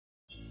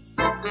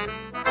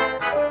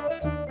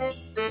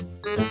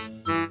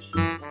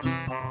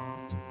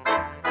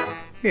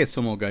Hey, it's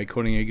some old guy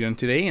coding again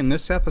today. In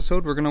this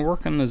episode we're going to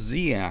work on the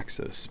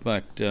Z-axis,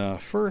 but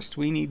first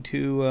we need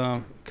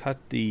to cut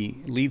the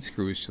lead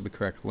screws to the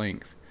correct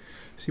length.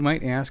 So you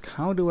might ask,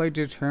 how do I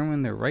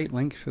determine the right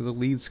length for the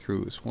lead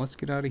screws? Well, let's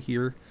get out of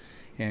here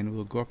and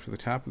we'll go up to the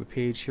top of the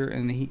page here,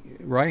 and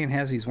Ryan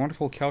has these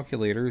wonderful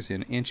calculators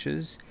in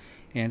inches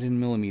and in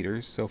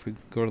millimeters. So if we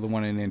go to the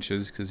one in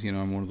inches, because you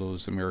know I'm one of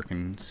those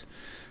Americans,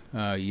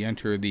 you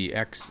enter the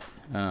X,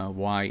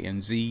 Y,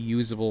 and Z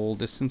usable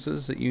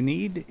distances that you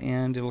need,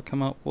 and it'll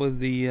come up with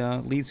the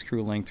lead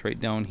screw length right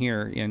down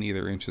here in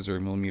either inches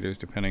or millimeters,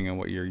 depending on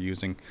what you're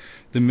using.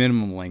 The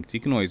minimum length. You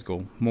can always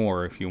go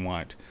more if you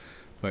want,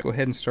 but go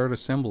ahead and start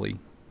assembly.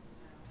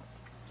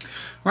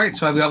 Alright,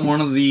 so I've got one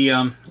of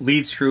the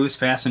lead screws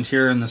fastened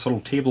here in this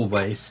little table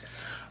vise.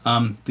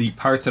 The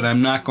part that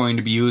I'm not going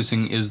to be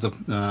using is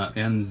the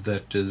end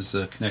that is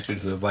connected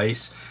to the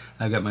vise.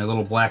 I've got my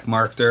little black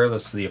mark there.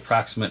 That's the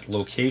approximate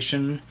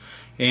location.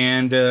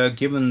 And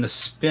given the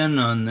spin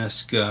on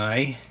this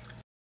guy,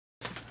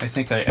 I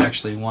think I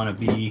actually want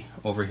to be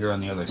over here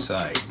on the other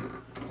side.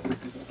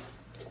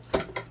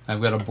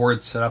 I've got a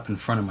board set up in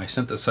front of my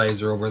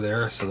synthesizer over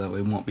there so that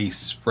we won't be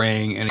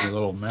spraying any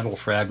little metal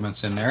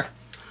fragments in there.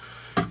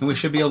 And we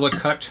should be able to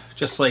cut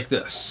just like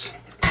this.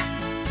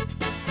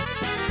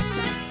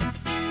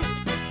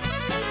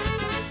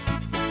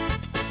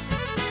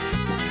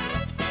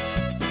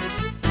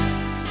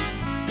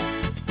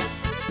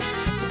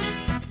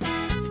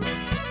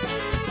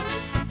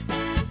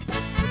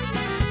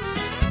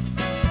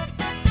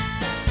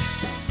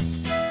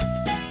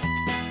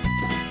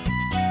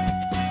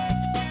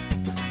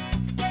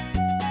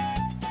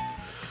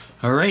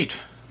 Alright,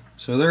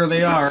 so there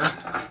they are.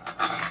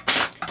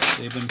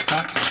 They've been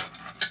cut.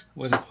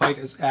 Wasn't quite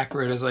as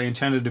accurate as I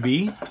intended to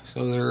be,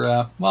 so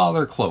they're, well,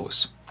 they're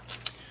close.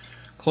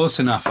 Close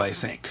enough, I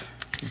think.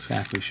 In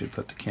fact, we should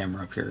put the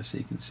camera up here so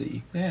you can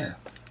see. Yeah,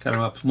 got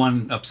them up,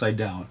 one upside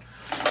down.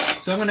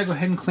 So I'm going to go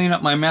ahead and clean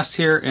up my mess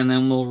here, and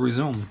then we'll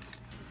resume.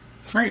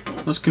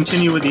 Alright, let's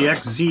continue with the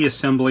XZ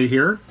assembly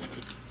here.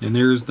 And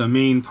there's the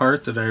main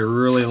part that I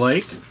really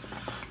like.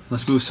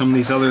 Let's move some of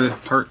these other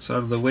parts out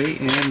of the way,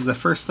 and the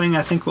first thing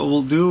I think what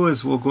we'll do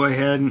is we'll go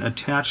ahead and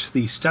attach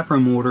the stepper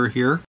motor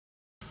here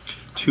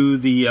to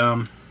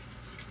the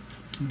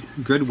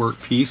grid work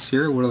piece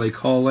here. What do they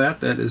call that?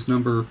 That is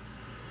number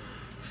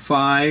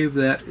 5.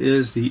 That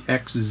is the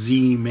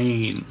XZ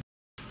main.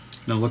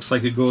 Now it looks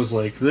like it goes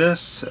like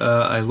this.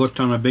 I looked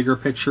on a bigger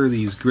picture.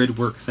 These grid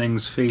work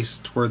things face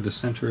toward the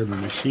center of the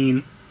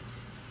machine.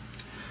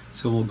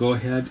 So we'll go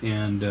ahead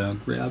and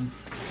grab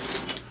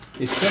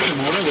a stepper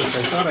motor, which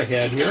I thought I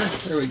had here.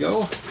 There we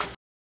go.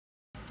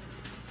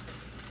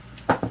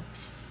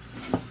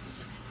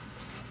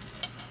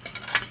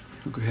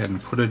 We'll go ahead and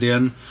put it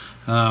in.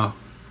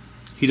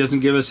 He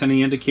doesn't give us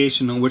any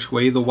indication on which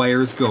way the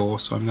wires go,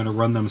 so I'm going to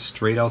run them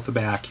straight out the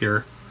back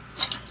here.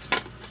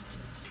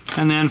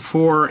 And then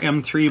 4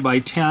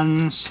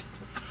 M3x10s.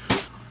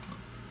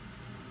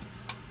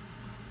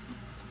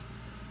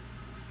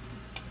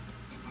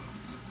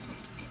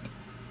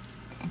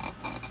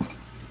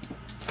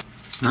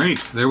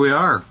 Alright, there we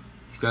are.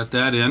 Got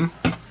that in.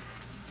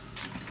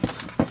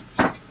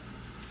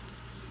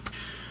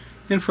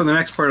 And for the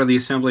next part of the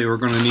assembly, we're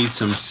going to need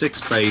some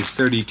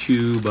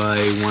 6x32 by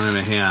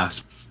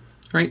 1.5.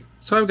 Alright,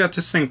 so I've got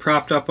this thing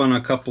propped up on a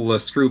couple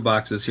of screw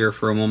boxes here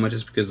for a moment,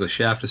 just because the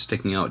shaft is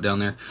sticking out down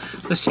there.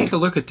 Let's take a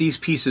look at these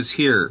pieces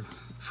here.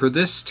 For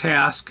this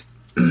task,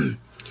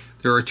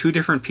 there are 2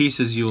 different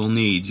pieces you will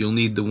need. You'll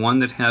need the one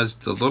that has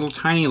the little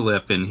tiny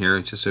lip in here.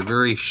 It's just a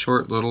very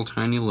short little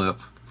tiny lip.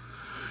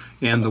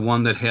 And the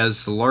one that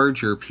has the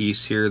larger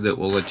piece here that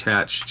will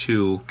attach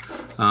to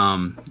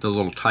the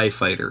little TIE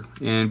fighter.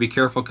 And be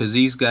careful, because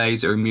these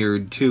guys are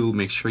mirrored too.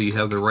 Make sure you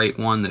have the right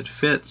one that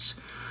fits,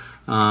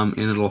 and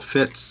it'll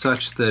fit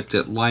such that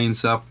it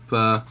lines up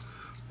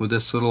with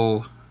this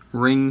little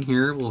ring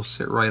here. Will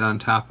sit right on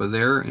top of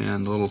there,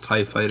 and the little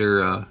TIE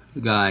fighter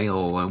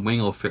wing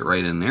will fit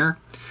right in there.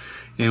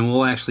 And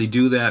we'll actually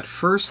do that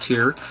first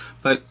here,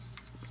 but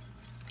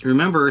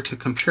remember to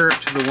compare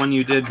it to the one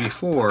you did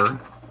before.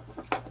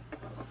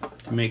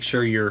 Make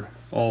sure you're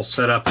all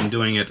set up and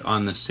doing it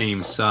on the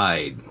same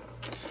side.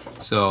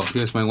 So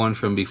here's my one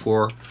from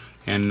before,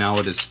 and now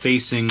it is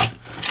facing,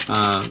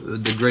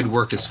 the grid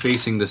work is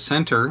facing the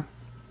center.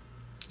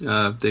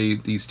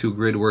 These 2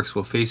 grid works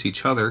will face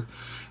each other.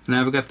 And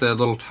I've got the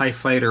little TIE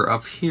fighter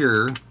up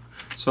here,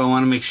 so I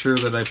want to make sure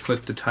that I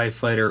put the TIE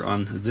fighter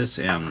on this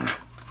end,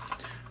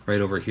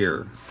 right over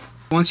here.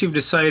 Once you've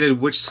decided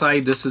which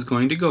side this is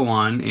going to go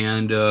on,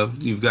 and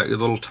you've got your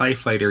little TIE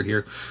fighter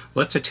here,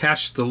 let's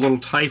attach the little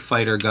TIE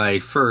fighter guy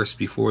first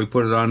before we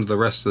put it onto the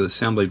rest of the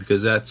assembly,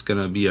 because that's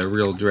going to be a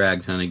real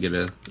drag trying to get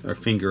a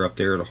finger up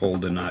there to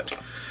hold the nut.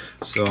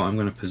 So I'm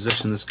going to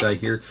position this guy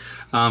here.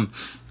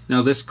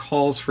 Now this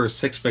calls for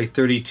 6 by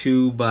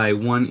 32 by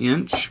 1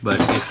 inch,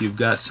 but if you've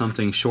got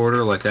something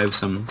shorter, like I've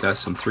got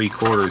some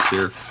 3/4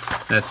 here,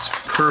 that's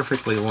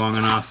perfectly long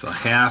enough. A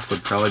half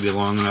would probably be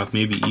long enough,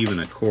 maybe even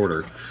a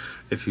 1/4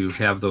 if you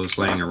have those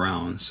laying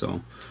around.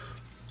 So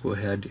go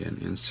ahead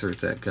and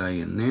insert that guy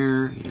in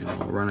there, and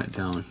we'll run it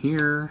down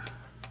here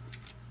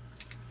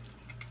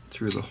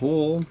through the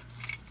hole.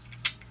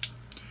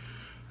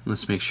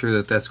 Let's make sure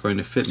that that's going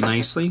to fit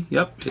nicely.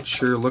 Yep, it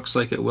sure looks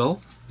like it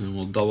will. And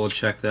we'll double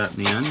check that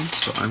in the end.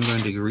 So I'm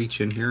going to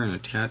reach in here and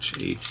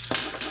attach a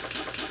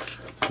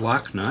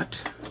lock nut,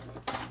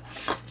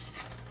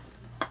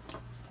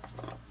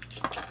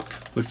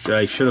 which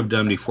I should have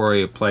done before I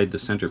applied the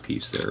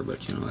centerpiece there,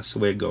 but you know, that's the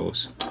way it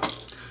goes.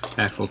 In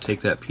fact, we'll take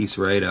that piece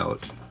right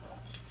out.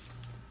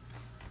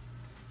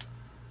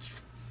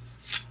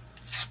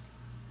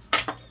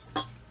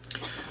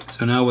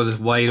 So now with it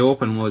wide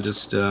open, we'll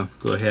just go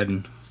ahead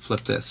and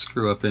flip that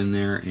screw up in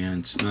there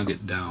and snug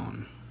it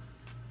down.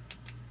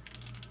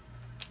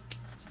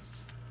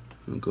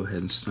 We'll go ahead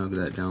and snug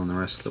that down the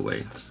rest of the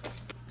way.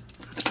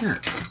 There.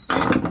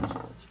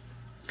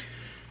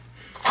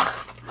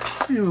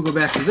 And we'll go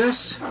back to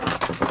this.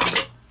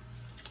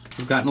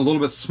 I've gotten a little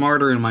bit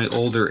smarter in my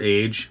older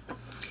age,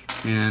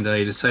 and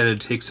I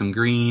decided to take some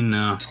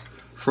green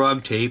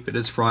frog tape. It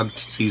is frog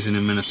season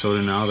in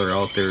Minnesota now. They're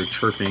out there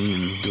chirping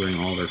and doing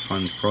all their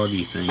fun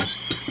froggy things.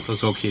 So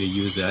it's okay to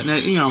use that.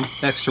 And you know,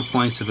 extra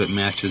points if it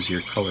matches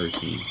your color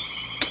theme.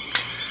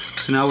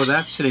 So now with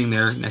that sitting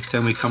there, next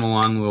time we come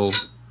along, we'll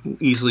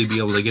easily be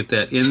able to get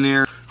that in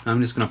there.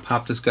 I'm just going to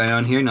pop this guy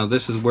on here. Now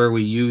this is where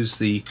we use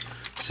the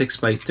 6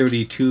 by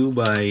 32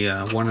 by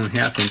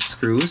 1.5 inch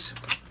screws.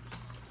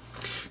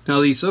 Now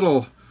these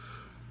little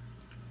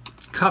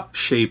cup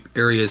shape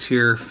areas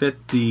here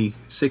fit the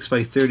 6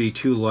 by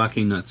 32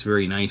 locking nuts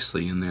very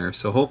nicely in there.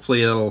 So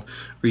hopefully it'll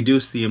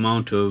reduce the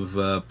amount of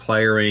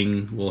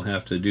pliering we'll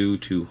have to do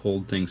to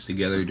hold things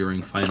together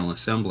during final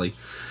assembly.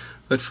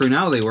 But for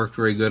now they work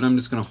very good. I'm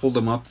just going to hold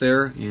them up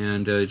there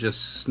and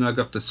just snug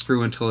up the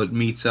screw until it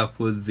meets up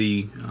with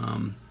the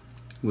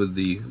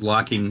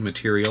locking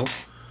material.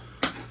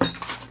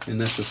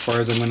 And that's as far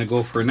as I'm going to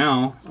go for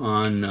now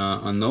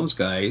on those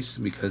guys,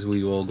 because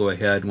we will go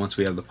ahead, once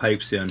we have the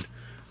pipes in,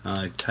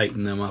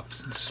 tighten them up,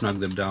 snug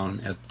them down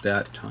at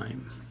that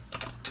time.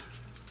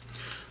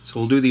 So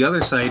we'll do the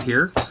other side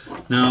here.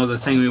 Now the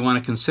thing we want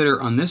to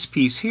consider on this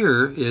piece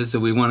here is that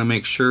we want to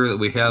make sure that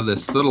we have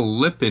this little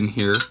lip in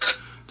here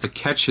that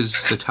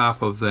catches the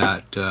top of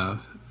that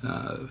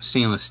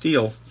stainless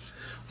steel.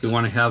 We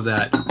want to have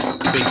that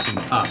facing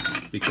up,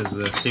 because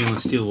the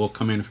stainless steel will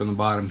come in from the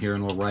bottom here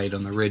and will ride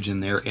on the ridge in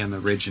there and the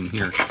ridge in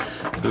here.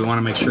 So we want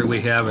to make sure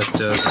we have it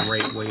the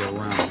right way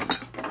around.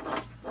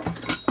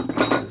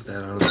 Get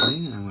that out of the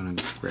way. I'm going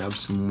to grab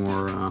some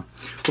more.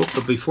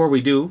 But before we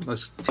do,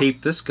 let's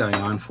tape this guy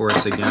on for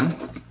us again.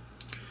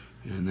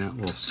 And that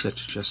will sit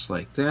just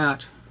like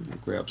that. We'll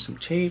grab some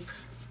tape.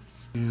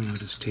 And we'll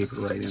just tape it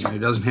right in there. It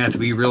doesn't have to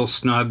be real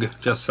snug,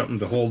 just something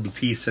to hold the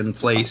piece in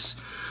place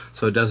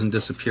so it doesn't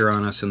disappear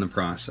on us in the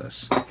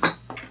process.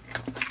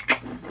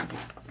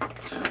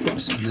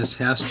 Oops, and this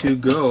has to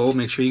go,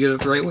 make sure you get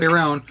it the right way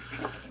around,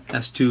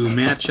 has to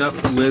match up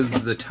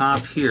with the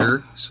top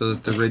here so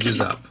that the ridge is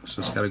up.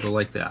 So it's got to go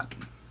like that.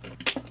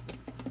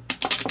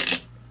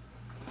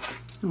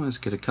 And let's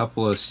get a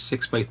couple of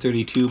 6 by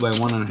 32 by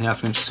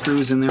 1.5 inch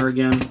screws in there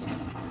again.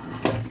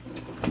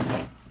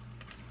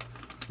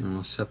 And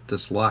we'll set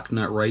this lock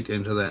nut right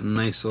into that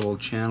nice little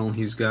channel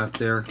he's got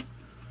there,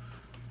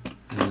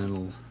 and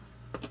it'll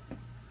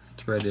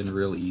thread in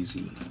real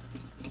easy.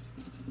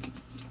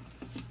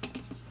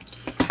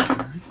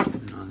 Alright,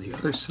 and on the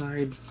other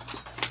side.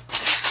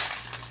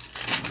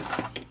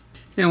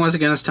 And once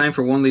again, it's time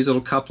for one of these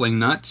little coupling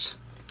nuts.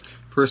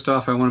 First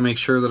off, I want to make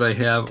sure that I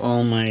have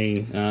all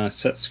my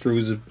set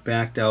screws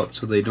backed out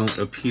so they don't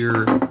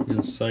appear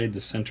inside the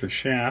center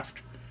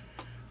shaft.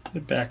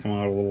 I'd back them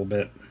out a little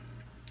bit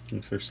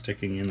if they're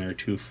sticking in there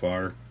too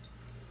far.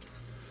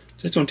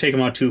 Just don't take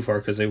them out too far,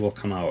 because they will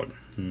come out.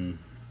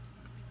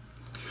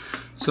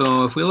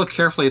 So if we look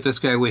carefully at this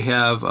guy, we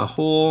have a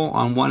hole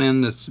on one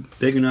end that's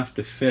big enough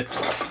to fit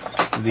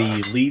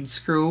the lead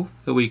screw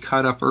that we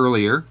cut up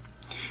earlier,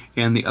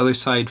 and the other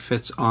side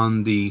fits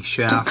on the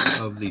shaft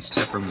of the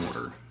stepper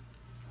motor.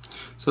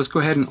 So let's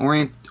go ahead and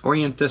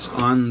orient this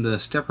on the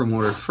stepper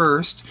motor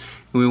first,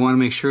 and we want to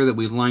make sure that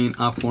we line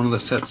up one of the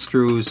set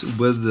screws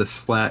with the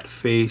flat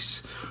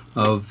face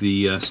of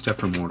the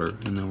stepper motor,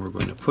 and then we're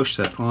going to push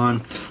that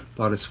on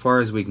about as far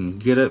as we can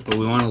get it, but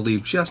we want to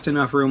leave just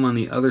enough room on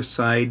the other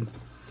side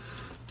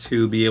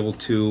to be able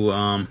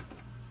to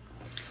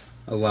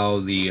allow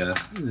the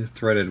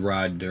threaded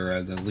rod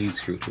or the lead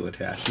screw to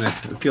attach. And I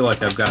feel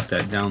like I've got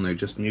that down there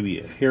just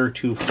maybe a hair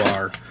too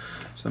far,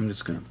 so I'm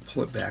just going to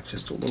pull it back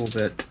just a little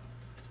bit,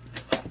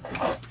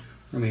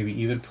 or maybe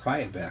even pry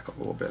it back a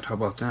little bit. How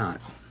about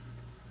that?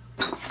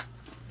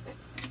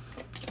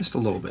 Just a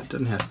little bit,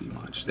 doesn't have to be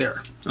much.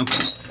 There,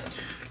 okay.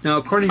 Now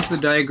according to the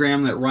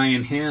diagram that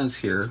Ryan has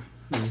here,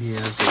 he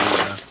has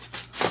a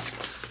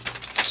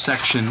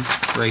section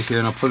right here,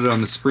 and I'll put it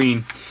on the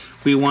screen.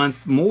 We want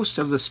most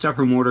of the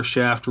stepper motor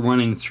shaft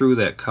running through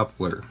that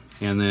coupler,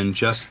 and then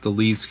just the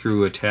lead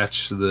screw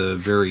attached to the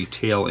very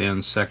tail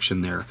end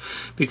section there.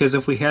 Because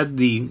if we had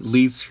the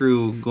lead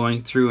screw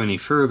going through any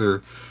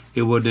further,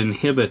 it would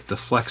inhibit the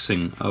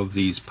flexing of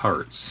these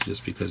parts,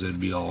 just because it would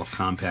be all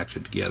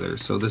compacted together.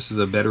 So this is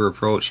a better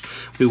approach.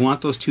 We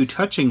want those two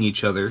touching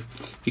each other,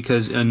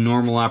 because in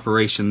normal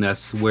operation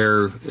that's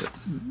where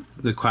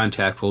the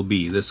contact will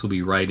be. This will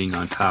be riding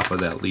on top of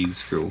that lead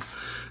screw.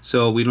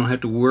 So we don't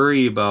have to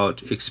worry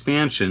about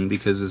expansion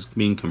because it's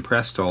being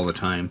compressed all the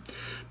time.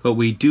 But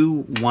we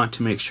do want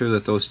to make sure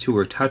that those two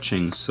are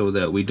touching so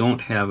that we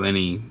don't have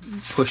any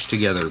push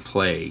together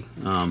play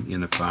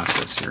in the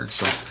process here.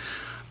 So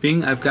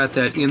being I've got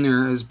that in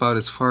there is about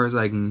as far as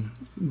I can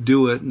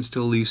do it, and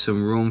still leave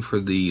some room for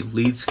the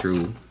lead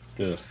screw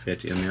to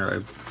fit in there.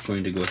 I'm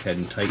going to go ahead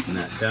and tighten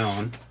that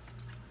down.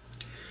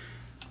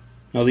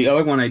 Now the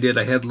other one I did,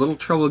 I had a little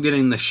trouble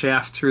getting the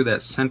shaft through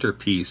that center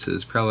piece.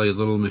 There's probably a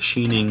little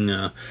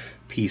machining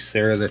piece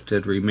there that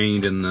had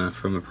remained in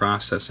from the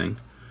processing.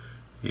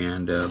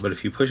 And but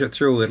if you push it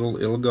through,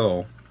 it'll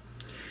go.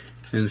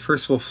 And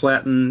first we'll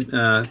flatten,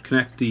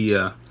 connect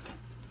the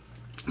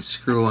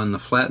screw on the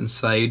flattened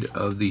side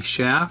of the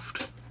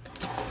shaft,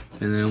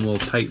 and then we'll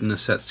tighten the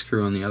set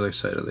screw on the other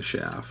side of the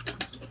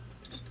shaft.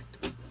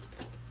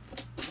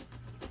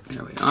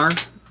 There we are.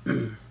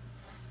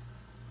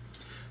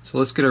 So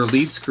let's get our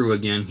lead screw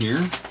again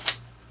here.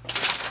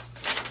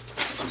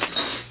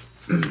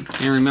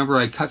 And remember,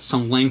 I cut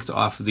some length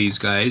off of these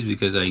guys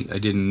because I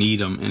didn't need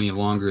them any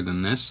longer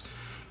than this.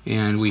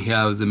 And we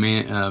have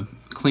the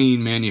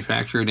clean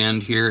manufactured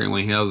end here, and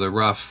we have the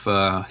rough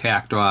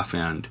hacked off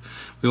end.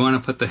 We want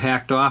to put the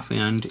hacked off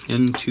end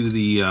into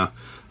the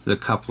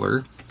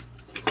coupler,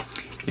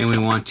 and we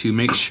want to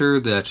make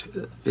sure that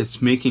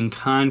it's making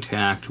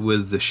contact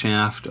with the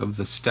shaft of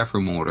the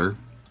stepper motor.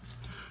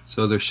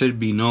 So there should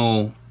be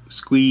no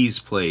squeeze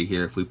play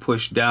here. If we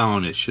push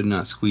down, it should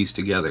not squeeze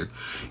together.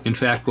 In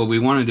fact, what we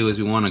want to do is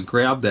we want to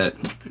grab that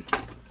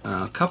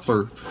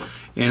coupler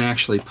and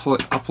actually pull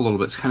it up a little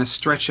bit. So kind of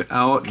stretch it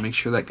out and make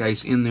sure that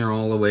guy's in there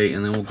all the way,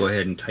 and then we'll go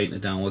ahead and tighten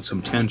it down with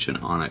some tension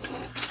on it.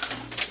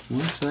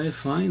 Once I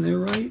find the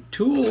right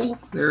tool,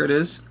 there it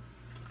is.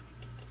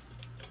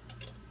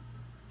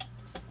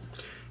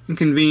 And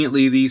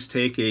conveniently, these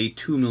take a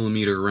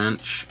 2mm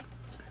wrench.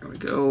 There we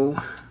go.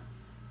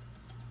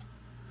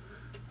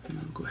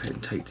 And go ahead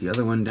and tighten the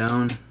other one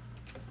down.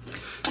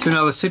 So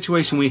now the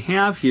situation we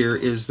have here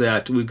is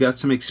that we've got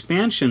some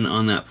expansion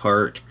on that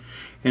part,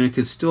 and it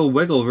can still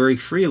wiggle very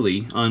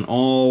freely on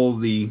all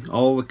the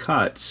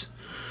cuts,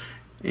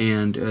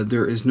 and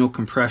there is no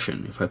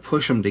compression. If I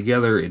push them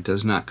together, it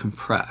does not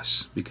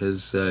compress,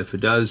 because if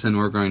it does, then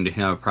we're going to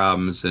have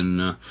problems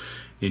in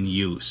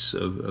use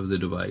of the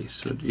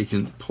device. But it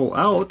can pull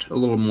out a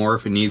little more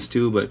if it needs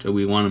to, but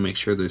we want to make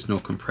sure there's no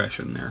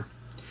compression there.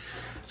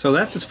 So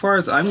that's as far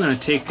as I'm going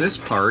to take this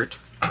part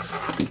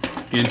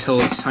until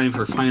it's time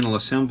for final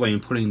assembly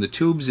and putting the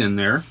tubes in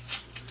there.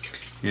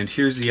 And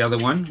here's the other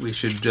one. We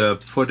should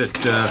put it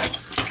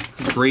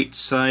grate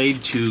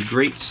side to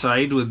grate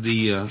side with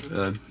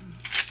the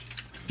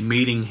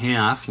mating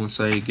half once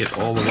I get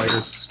all the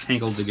wires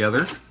tangled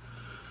together.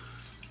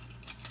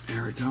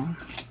 There we go.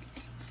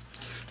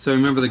 So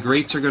remember, the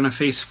grates are going to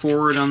face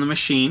forward on the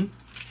machine.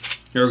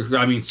 They're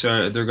going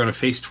to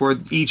face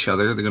toward each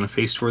other. They're going to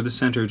face toward the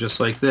center just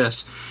like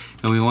this.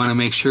 And we want to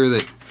make sure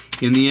that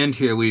in the end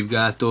here we've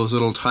got those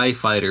little TIE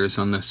fighters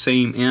on the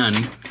same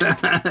end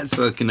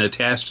so it can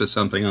attach to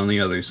something on the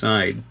other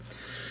side.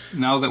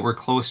 Now that we're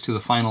close to the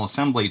final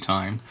assembly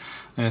time,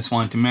 I just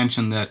wanted to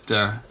mention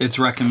that it's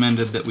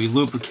recommended that we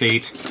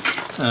lubricate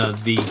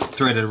the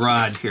threaded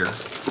rod here.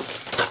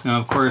 Now,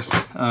 of course,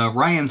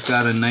 Ryan's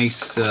got a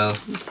nice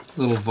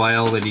little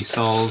vial that he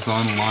sells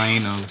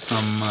online of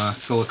some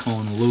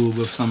silicone lube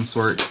of some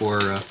sort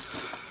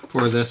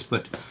for this,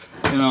 but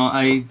you know,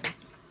 I'm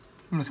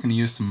just going to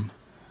use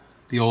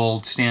the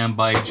old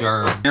standby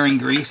jar of bearing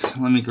grease.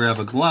 Let me grab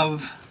a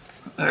glove.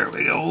 There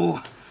we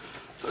go.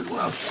 A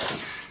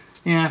glove.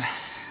 And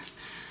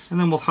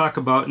then we'll talk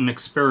about an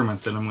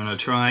experiment that I'm going to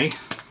try.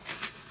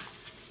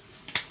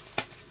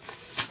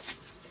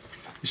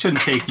 It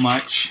shouldn't take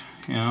much,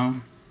 you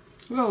know.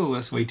 Whoa,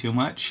 that's way too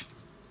much.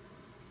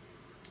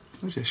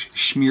 Let's just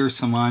smear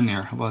some on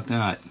there. How about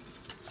that?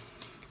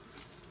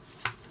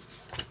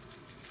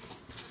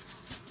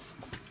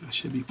 That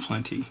should be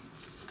plenty.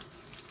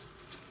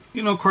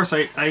 You know, of course,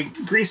 I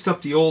greased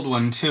up the old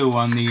one too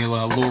on the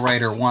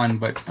Lowrider 1,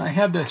 but I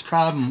have this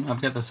problem.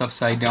 I've got this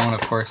upside down,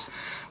 of course,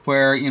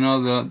 where, you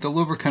know, the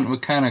lubricant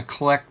would kind of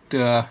collect,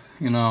 you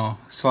know,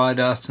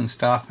 sawdust and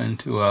stuff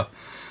into a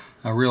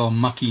real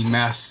mucky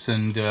mess,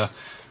 and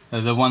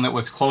the one that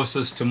was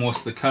closest to most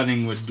of the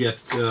cutting would get,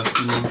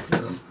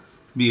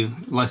 be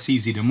less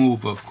easy to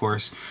move, of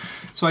course.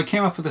 So I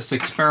came up with this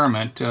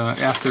experiment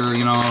after,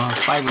 you know,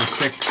 5 or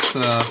 6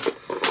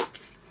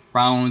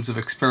 rounds of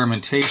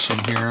experimentation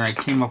here. I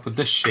came up with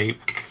this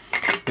shape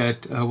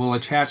that will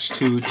attach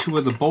to 2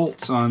 of the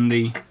bolts on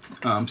the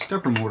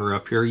stepper motor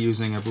up here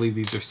using, I believe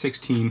these are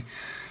 16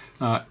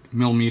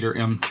 millimeter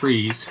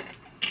M3s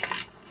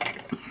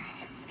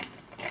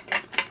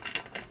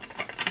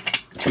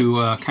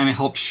to kind of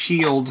help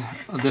shield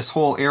this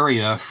whole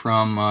area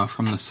from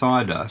the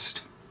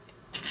sawdust.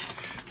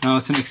 Now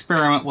it's an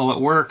experiment. Will it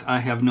work? I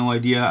have no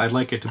idea. I'd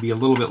like it to be a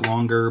little bit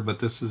longer, but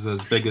this is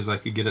as big as I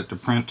could get it to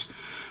print.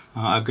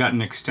 I've got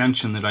an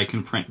extension that I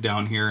can print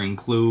down here and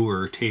glue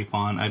or tape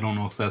on. I don't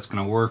know if that's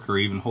going to work or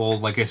even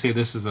hold. Like I say,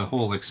 this is a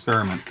whole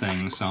experiment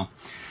thing, so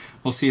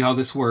we'll see how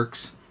this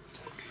works.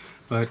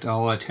 But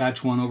I'll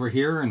attach one over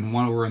here and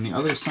one over on the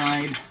other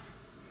side,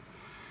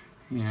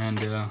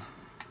 and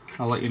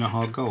I'll let you know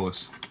how it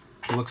goes.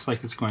 It looks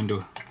like it's going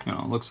to, you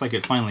know, it looks like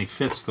it finally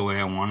fits the way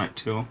I want it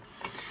to.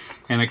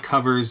 And it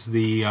covers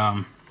the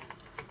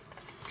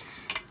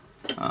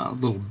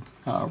little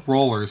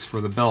rollers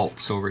for the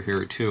belts over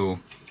here too,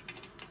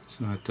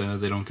 so that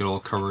they don't get all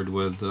covered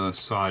with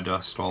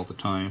sawdust all the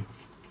time.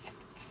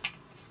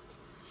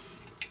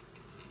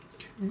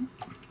 Okay.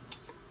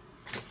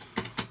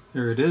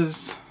 There it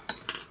is.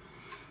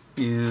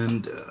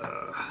 And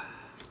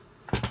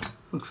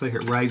looks like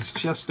it rides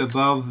just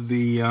above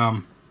the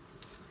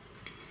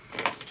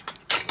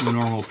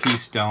normal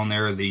piece down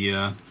there,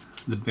 the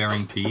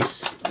bearing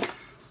piece.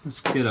 Let's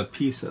get a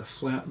piece of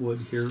flat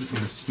wood here and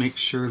just make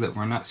sure that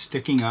we're not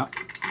sticking up.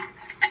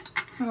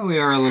 Well, we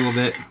are a little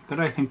bit,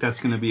 but I think that's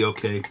going to be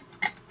okay.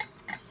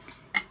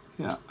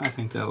 Yeah, I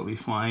think that'll be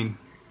fine.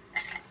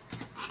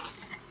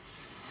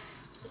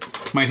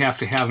 Might have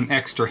to have an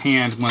extra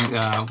hand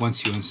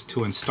once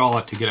to install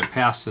it to get it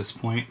past this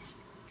point.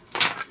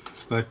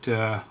 But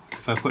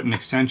if I put an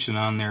extension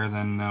on there,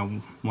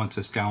 then once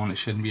it's down, it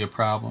shouldn't be a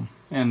problem.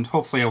 And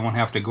hopefully I won't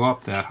have to go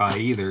up that high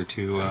either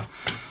to...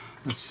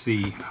 let's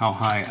see how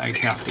high I'd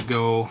have to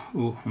go.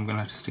 Ooh, I'm going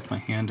to have to stick my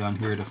hand on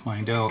here to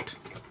find out.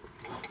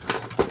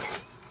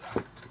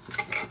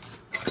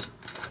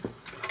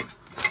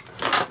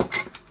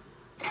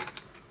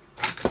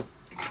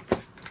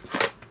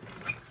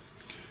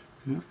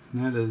 Yeah,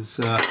 that is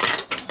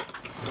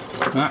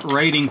not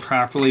writing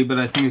properly, but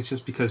I think it's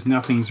just because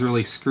nothing's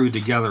really screwed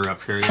together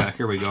up here. Yeah,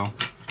 here we go.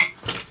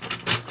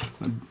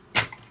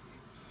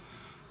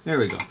 There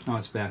we go. Now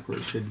it's back where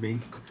it should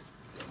be.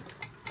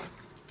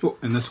 Oh,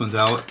 and this one's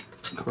out,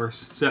 of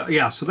course. So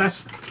yeah, so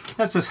that's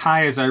as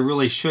high as I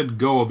really should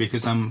go,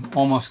 because I'm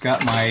almost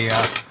got my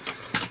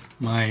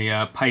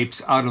my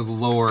pipes out of the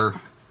lower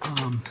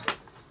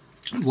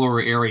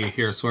area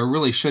here. So I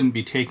really shouldn't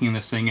be taking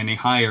this thing any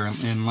higher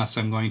unless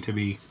I'm going to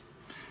be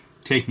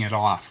taking it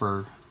off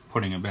or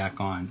putting it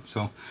back on.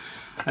 So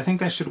I think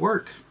that should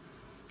work.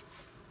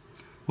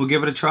 We'll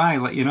give it a try,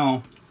 let you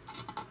know.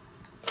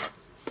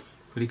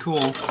 Pretty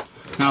cool.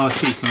 Now let's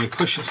see, can we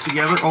push this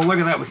together? Oh, look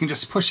at that, we can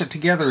just push it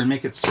together and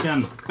make it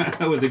spin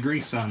with the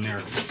grease on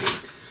there.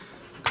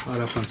 Caught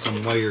up on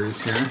some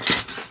wires here.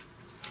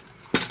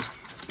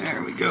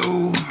 There we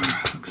go.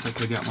 Looks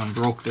like I got one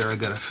broke there I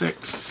gotta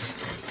fix.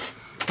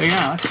 But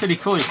yeah, that's pretty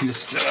cool. You can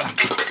just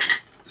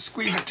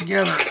squeeze it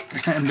together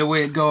and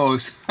away it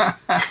goes.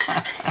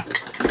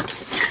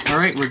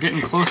 Alright, we're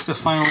getting close to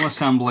final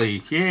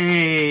assembly.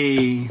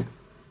 Yay!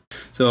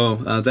 So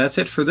that's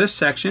it for this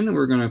section.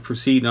 We're going to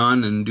proceed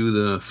on and do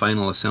the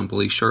final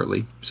assembly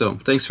shortly. So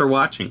thanks for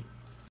watching.